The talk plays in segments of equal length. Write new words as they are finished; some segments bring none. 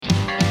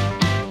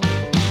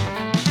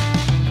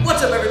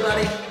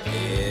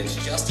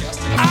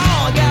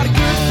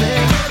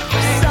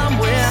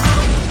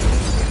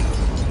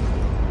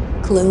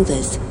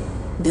Clovis,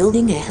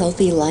 building a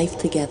healthy life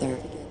together.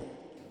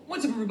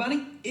 What's up,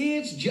 everybody?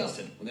 It's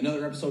Justin with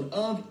another episode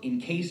of In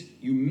Case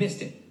You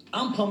Missed It.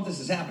 I'm pumped this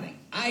is happening.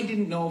 I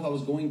didn't know if I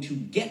was going to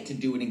get to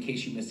do an In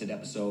Case You Missed It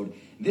episode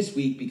this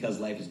week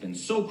because life has been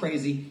so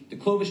crazy. The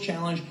Clovis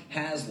Challenge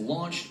has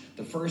launched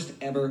the first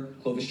ever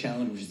Clovis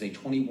Challenge, which is a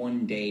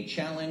 21-day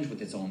challenge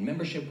with its own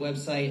membership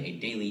website, a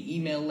daily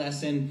email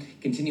lesson,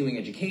 continuing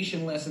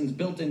education lessons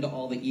built into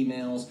all the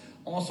emails,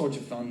 all sorts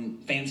of fun,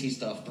 fancy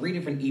stuff, 3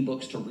 different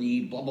ebooks to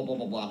read, blah, blah, blah,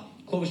 blah, blah.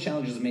 Clovis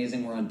Challenge is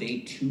amazing. We're on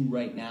day 2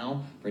 right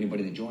now. For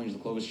anybody that joins the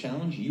Clovis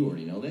Challenge, you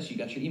already know this. You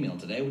got your email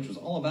today, which was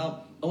all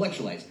about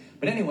electrolytes.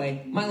 But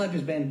anyway, my life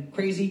has been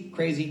crazy,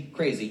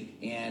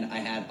 and I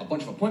had a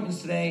bunch of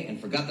appointments today and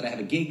forgot that I have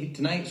a gig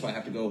tonight, so I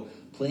have to go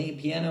play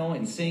piano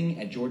and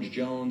sing at George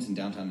Jones in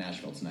downtown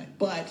Nashville tonight.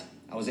 But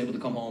I was able to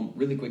come home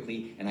really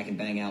quickly, and I can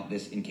bang out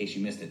this In Case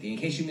You Missed It. The In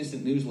Case You Missed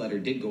It newsletter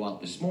did go out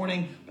this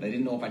morning, but I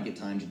didn't know if I'd get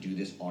time to do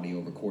this audio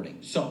recording.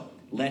 So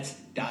let's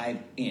dive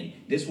in.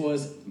 This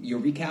was your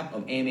recap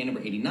of AMA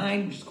number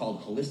 89, which is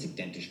called Holistic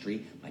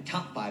Dentistry, my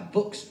top 5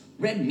 books,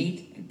 red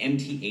meat, and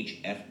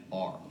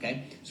MTHFR,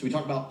 okay? So we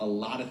talked about a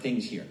lot of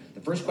things here.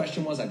 The first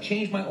question was, I've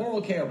changed my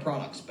oral care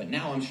products, but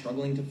now I'm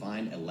struggling to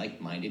find a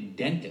like-minded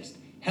dentist.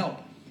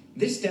 Help.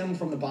 This stemmed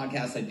from the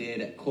podcast I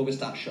did at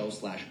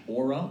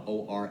clovis.show/Aura,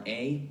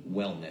 O-R-A,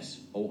 Wellness,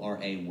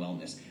 O-R-A,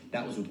 Wellness.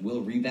 That was with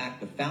Will Revac,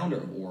 the founder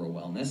of Aura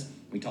Wellness.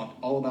 We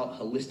talked all about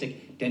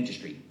holistic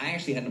dentistry. I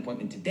actually had an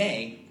appointment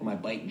today for my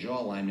bite and jaw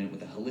alignment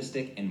with a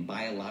holistic and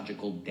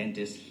biological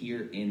dentist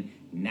here in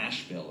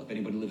Nashville. If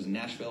anybody lives in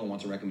Nashville and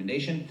wants a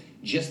recommendation,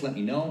 just let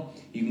me know.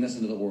 You can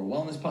listen to the Aura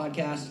Wellness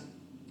podcast.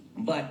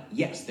 But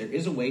yes, there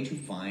is a way to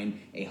find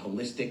a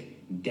holistic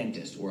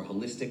dentist or a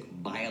holistic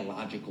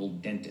biological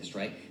dentist,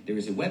 right? There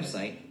is a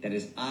website that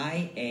is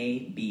iabdm.org.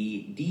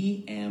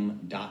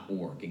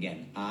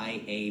 Again,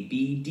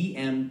 iabdm.org.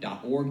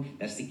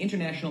 That's the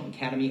International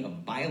Academy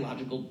of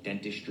Biological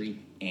Dentistry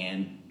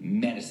and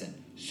Medicine.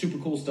 Super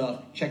cool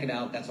stuff. Check it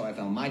out. That's how I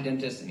found my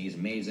dentist, and he's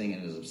amazing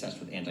and is obsessed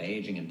with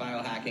anti-aging and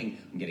biohacking.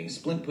 I'm getting a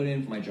splint put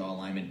in for my jaw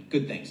alignment.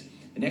 Good things.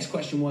 The next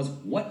question was,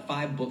 what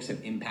 5 books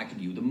have impacted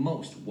you the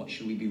most? What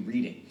should we be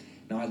reading?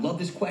 Now, I love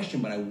this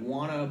question, but I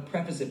want to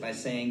preface it by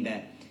saying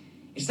that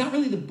it's not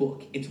really the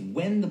book. It's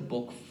when the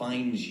book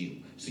finds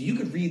you. So you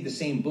could read the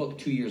same book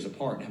 2 years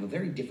apart and have a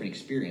very different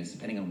experience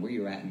depending on where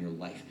you're at in your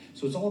life.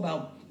 So it's all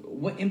about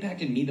what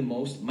impacted me the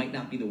most might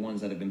not be the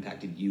ones that have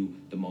impacted you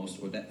the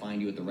most or that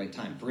find you at the right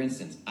time. For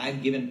instance,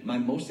 I've given my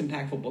most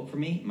impactful book for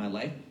me in my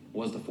life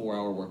was The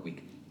 4-Hour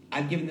Workweek.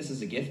 I've given this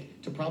as a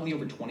gift to probably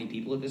over 20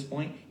 people at this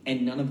point,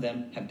 and none of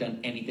them have done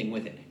anything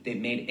with it. They've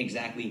made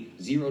exactly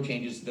 0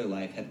 changes to their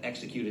life, have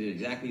executed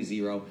exactly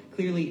 0.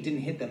 Clearly, it didn't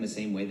hit them the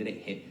same way that it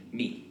hit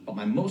me. But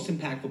my most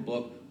impactful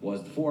book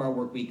was The 4-Hour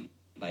Workweek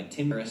by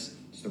Tim Ferriss.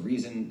 It's the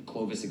reason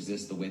Clovis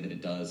exists the way that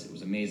it does. It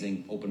was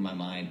amazing, opened my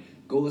mind.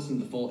 Go listen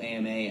to the full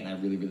AMA, and I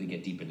really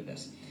get deep into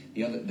this.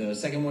 The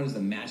second one is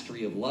The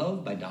Mastery of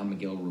Love by Don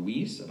Miguel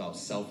Ruiz, about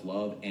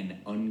self-love and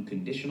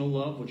unconditional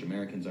love, which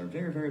Americans are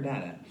very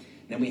bad at.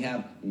 Then we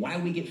have Why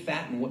We Get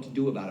Fat and What to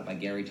Do About It by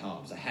Gary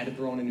Taubes. I had to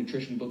throw in a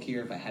nutrition book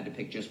here. If I had to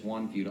pick just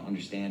one for you to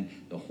understand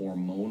the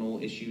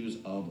hormonal issues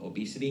of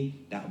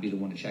obesity, that would be the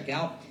one to check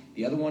out.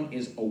 The other one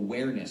is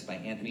Awareness by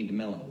Anthony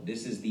DeMello.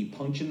 This is the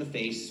punch in the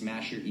face,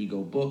 smash your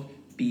ego book.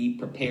 Be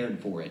prepared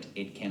for it.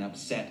 It can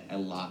upset a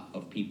lot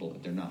of people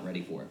if they're not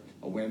ready for it.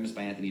 Awareness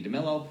by Anthony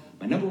DeMello.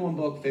 My number 1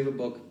 book, favorite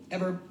book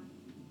ever,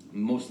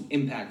 most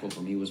impactful for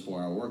me was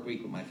 4-Hour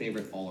Workweek, but my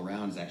favorite all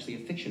around is actually a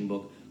fiction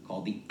book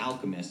called The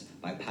Alchemist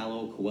by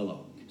Paulo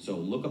Coelho. So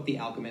look up The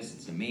Alchemist.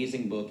 It's an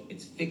amazing book.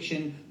 It's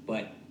fiction,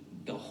 but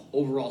the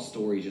overall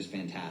story is just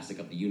fantastic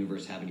of the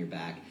universe having your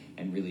back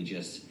and really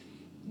just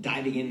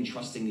diving in and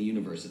trusting the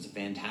universe. It's a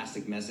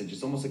fantastic message.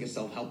 It's almost like a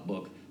self-help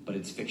book, but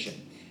it's fiction.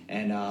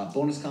 And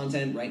bonus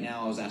content, right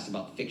now I was asked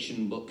about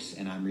fiction books,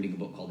 and I'm reading a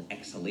book called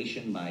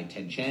Exhalation by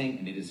Ted Chiang,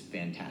 and it is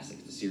fantastic.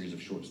 It's a series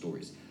of short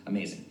stories.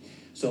 Amazing.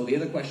 So the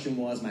other question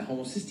was, my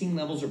homocysteine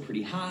levels are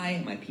pretty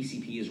high. My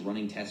PCP is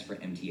running tests for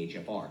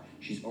MTHFR.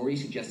 She's already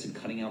suggested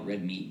cutting out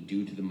red meat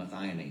due to the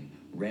methionine.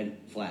 Red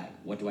flag.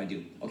 What do I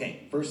do?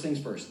 Okay, first things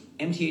first.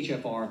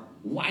 MTHFR,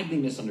 widely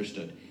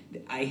misunderstood.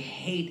 I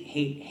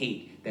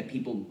hate that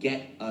people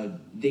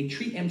they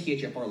treat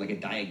MTHFR like a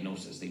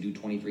diagnosis. They do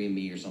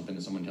 23andMe or something,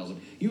 and someone tells them,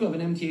 you have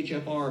an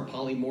MTHFR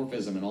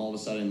polymorphism, and all of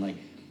a sudden,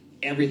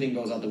 everything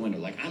goes out the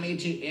window. I'm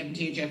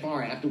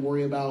MTHFR, I have to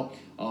worry about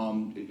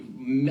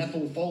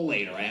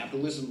methylfolate, or I have to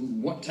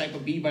listen what type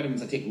of B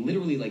vitamins I take.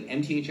 Literally,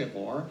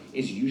 MTHFR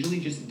is usually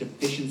just a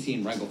deficiency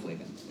in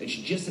riboflavin. It's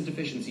just a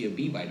deficiency of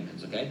B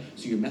vitamins, okay?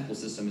 So your methyl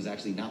system is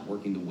actually not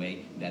working the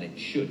way that it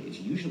should. It's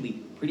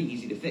usually pretty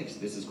easy to fix.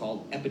 This is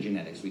called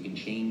epigenetics. We can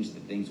change the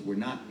things. We're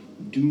not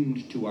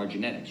doomed to our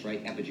genetics,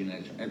 right?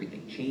 Epigenetics are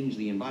everything. Change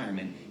the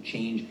environment,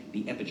 change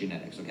the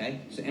epigenetics,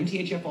 okay? So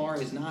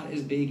MTHFR is not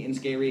as big and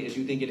scary as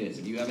you think it is.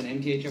 If you have an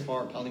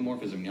MTHFR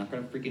polymorphism, you're not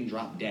going to freaking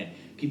drop dead.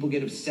 People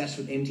get obsessed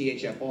with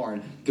MTHFR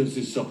and does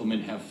this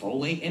supplement have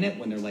folate in it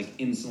when they're like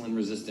insulin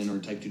resistant or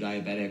type 2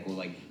 diabetic or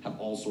like have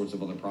all sorts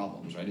of other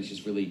problems, right? It's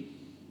just really,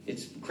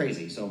 it's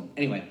crazy. So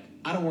anyway,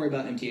 I don't worry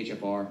about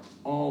MTHFR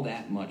all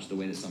that much the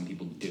way that some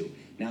people do.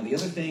 Now, the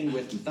other thing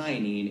with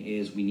methionine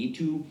is we need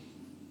to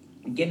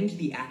get into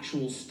the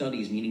actual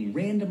studies, meaning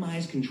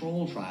randomized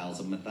control trials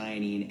of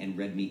methionine and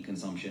red meat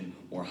consumption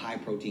or high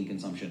protein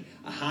consumption.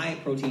 A high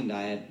protein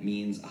diet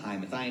means a high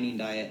methionine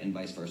diet and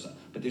vice versa.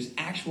 But there's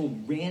actual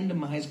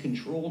randomized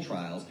control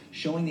trials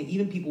showing that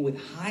even people with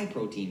high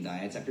protein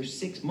diets after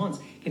 6 months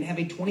can have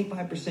a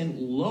 25%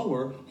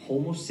 lower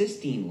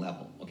homocysteine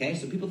level. Okay,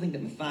 so people think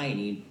that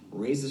methionine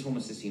raises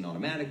homocysteine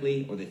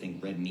automatically, or they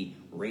think red meat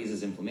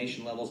raises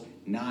inflammation levels.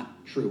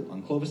 Not true.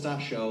 On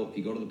Clovis.show, if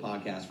you go to the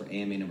podcast for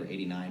AMA number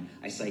 89,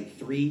 I cite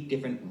 3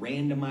 different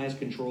randomized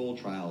control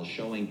trials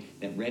showing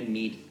that red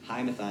meat,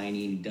 high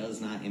methionine, does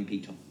not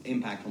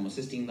impact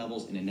homocysteine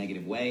levels in a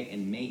negative way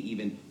and may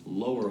even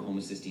lower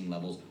homocysteine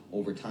levels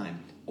over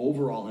time.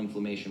 Overall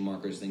inflammation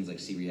markers, things like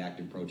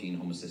C-reactive protein,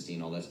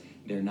 homocysteine, all this,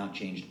 they're not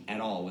changed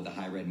at all with a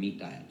high red meat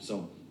diet.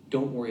 So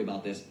don't worry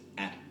about this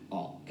at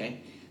all,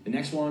 okay? The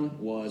next one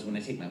was when I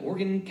take my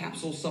organ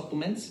capsule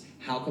supplements,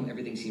 how come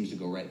everything seems to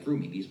go right through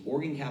me? These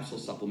organ capsule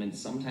supplements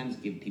sometimes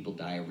give people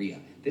diarrhea.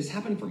 This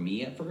happened for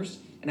me at first,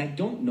 and I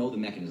don't know the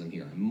mechanism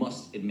here. I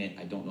must admit,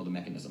 I don't know the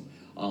mechanism.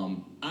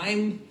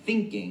 I'm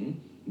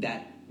thinking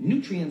that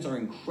nutrients are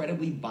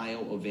incredibly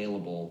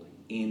bioavailable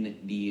in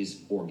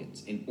these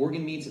organs. In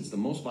organ meats, it's the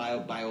most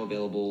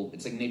bioavailable.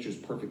 It's like nature's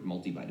perfect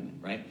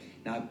multivitamin, right?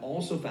 Now, I've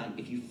also found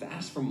if you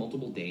fast for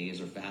multiple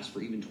days or fast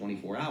for even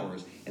 24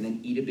 hours and then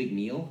eat a big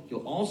meal,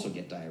 you'll also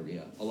get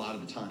diarrhea a lot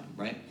of the time,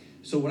 right?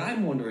 So what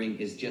I'm wondering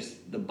is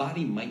just the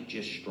body might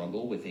just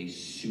struggle with a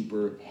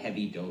super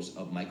heavy dose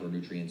of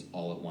micronutrients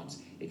all at once.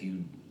 If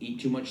you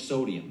eat too much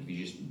sodium, if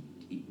you just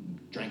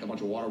drank a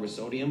bunch of water with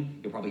sodium,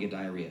 you'll probably get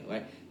diarrhea,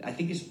 right? I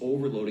think this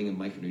overloading of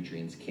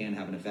micronutrients can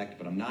have an effect,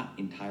 but I'm not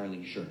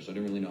entirely sure, so I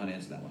didn't really know how to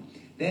answer that one.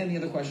 Then the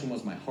other question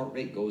was my heart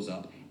rate goes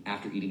up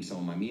after eating some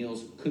of my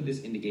meals. Could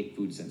this indicate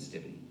food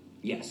sensitivity?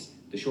 Yes.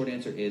 The short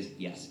answer is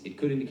yes. It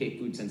could indicate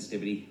food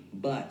sensitivity,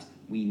 but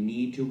we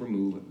need to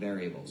remove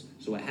variables.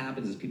 So what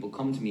happens is people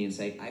come to me and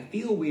say, I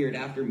feel weird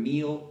after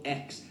meal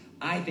X.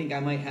 I think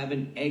I might have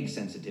an egg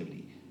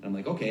sensitivity. And I'm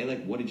like, okay,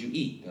 like what did you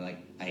eat? They're like,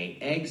 I ate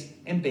eggs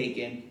and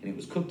bacon, and it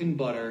was cooked in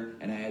butter,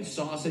 and I had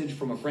sausage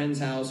from a friend's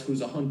house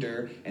who's a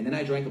hunter, and then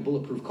I drank a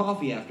bulletproof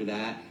coffee after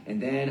that, and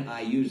then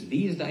I used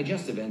these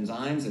digestive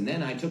enzymes, and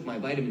then I took my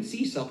vitamin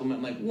C supplement.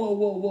 I'm like,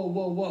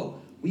 whoa.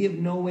 We have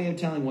no way of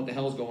telling what the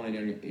hell's going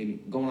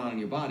on in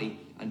your body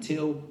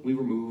until we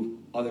remove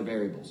other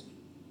variables.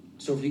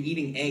 So if you're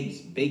eating eggs,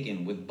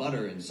 bacon with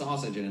butter and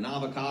sausage and an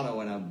avocado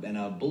and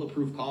a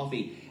bulletproof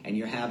coffee, and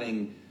you're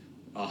having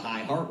a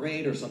high heart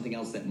rate or something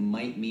else that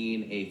might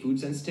mean a food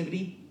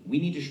sensitivity, we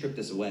need to strip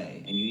this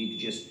away, and you need to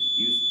just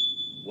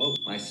use... Whoa,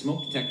 my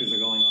smoke detectors are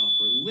going off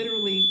for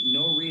literally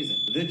no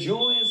reason. The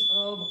joys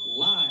of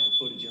live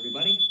footage,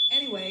 everybody.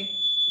 Anyway,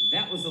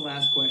 that was the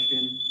last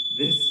question.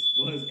 This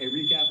was a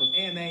recap of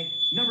AMA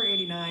number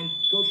 89.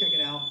 Go check it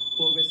out,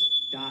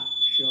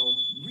 Clovis.show.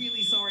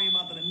 Really sorry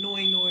about that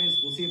annoying noise.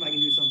 We'll see if I can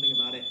do something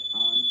about it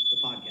on the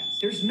podcast.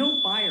 There's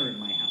no fire in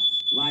my house.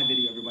 Live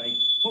video,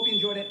 everybody. Hope you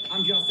enjoyed it.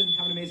 I'm Justin.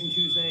 Have an amazing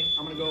Tuesday.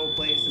 I'm going to go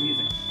play some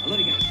music. I love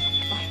you guys.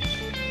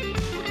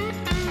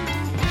 Bye.